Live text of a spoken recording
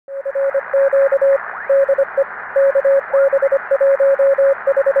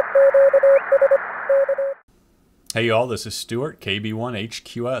Hey y'all, this is Stuart,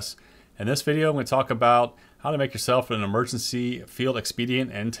 KB1HQS. In this video, I'm going to talk about how to make yourself an emergency field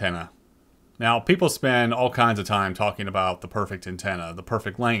expedient antenna. Now, people spend all kinds of time talking about the perfect antenna, the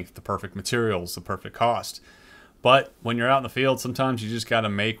perfect length, the perfect materials, the perfect cost. But when you're out in the field, sometimes you just got to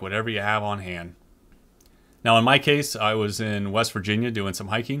make whatever you have on hand. Now, in my case, I was in West Virginia doing some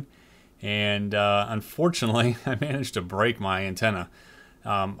hiking, and unfortunately, I managed to break my antenna.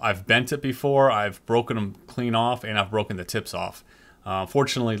 I've bent it before, I've broken them clean off, and I've broken the tips off.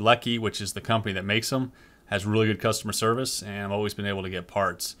 Fortunately, Lecky, which is the company that makes them, has really good customer service, and I've always been able to get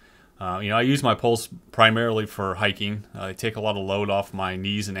parts. I use my poles primarily for hiking. They take a lot of load off my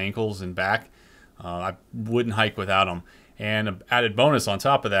knees and ankles and back. I wouldn't hike without them. And an added bonus on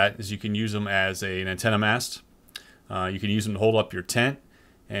top of that is you can use them as an antenna mast. You can use them to hold up your tent.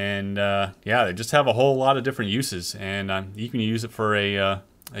 And yeah, they just have a whole lot of different uses, and you can use it for a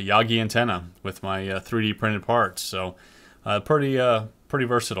Yagi antenna with my 3D printed parts. So pretty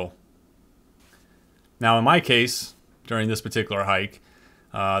versatile. Now, in my case, during this particular hike,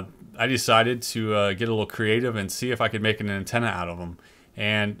 I decided to get a little creative and see if I could make an antenna out of them.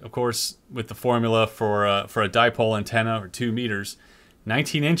 And of course, with the formula for a dipole antenna, or 2 meters,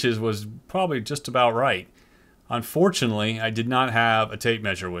 19 inches was probably just about right. Unfortunately, I did not have a tape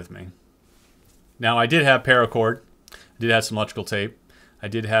measure with me. Now, I did have paracord. I did have some electrical tape. I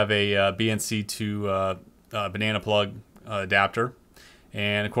did have a BNC to banana plug adapter,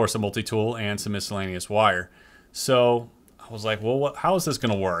 and of course a multi-tool and some miscellaneous wire. So I was like, well, how is this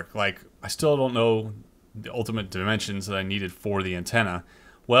going to work? Like, I still don't know the ultimate dimensions that I needed for the antenna.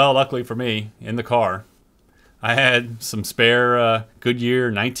 Well, luckily for me, in the car, I had some spare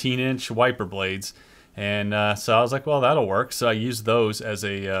Goodyear 19-inch wiper blades. And so I was like, well, that'll work. So I used those as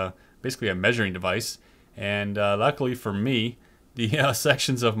basically a measuring device. And luckily for me, the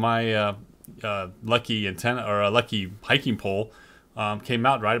sections of my Lucky antenna, or Lucky hiking pole, came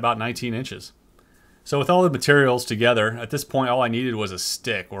out right about 19 inches. So with all the materials together, at this point, all I needed was a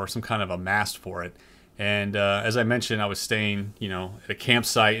stick or some kind of a mast for it. And as I mentioned, I was staying, at a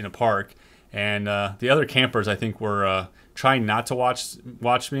campsite in a park. And the other campers, I think, were trying not to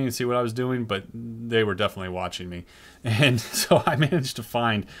watch me and see what I was doing, but they were definitely watching me. And so I managed to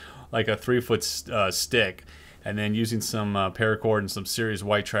find like a 3-foot stick, and then using some paracord and some serious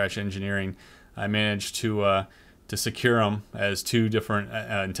white trash engineering, I managed to secure them as 2 different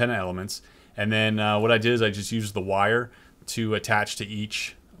antenna elements. And then what I did is I just used the wire to attach to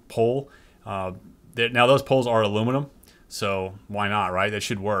each pole. Now those poles are aluminum, so why not, right? That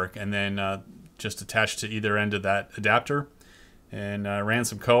should work. And then just attached to either end of that adapter, and ran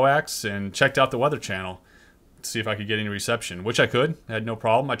some coax and checked out the Weather Channel to see if I could get any reception, which I could. I had no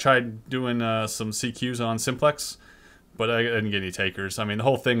problem. I tried doing some CQs on simplex, but I didn't get any takers. I mean, the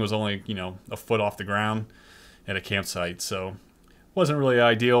whole thing was only, a foot off the ground at a campsite, so it wasn't really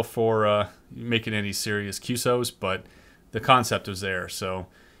ideal for making any serious QSOs, but the concept was there. So,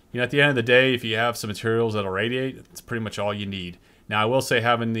 at the end of the day, if you have some materials that'll radiate, it's pretty much all you need. Now, I will say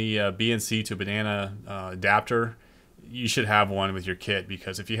having the BNC to banana adapter, you should have one with your kit,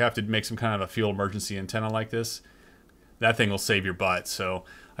 because if you have to make some kind of a field emergency antenna like this, that thing will save your butt. So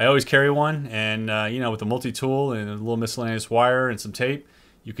I always carry one, and with a multi-tool and a little miscellaneous wire and some tape,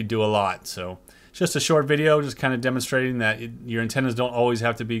 you could do a lot. So it's just a short video, just kind of demonstrating that your antennas don't always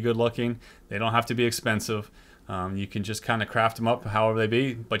have to be good looking. They don't have to be expensive. You can just kind of craft them up however they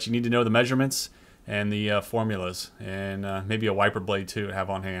be, but you need to know the measurements and the formulas, and maybe a wiper blade too to have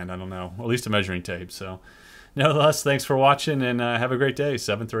on hand. I don't know, or at least a measuring tape. So nevertheless, thanks for watching, and have a great day.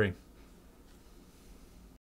 7-3.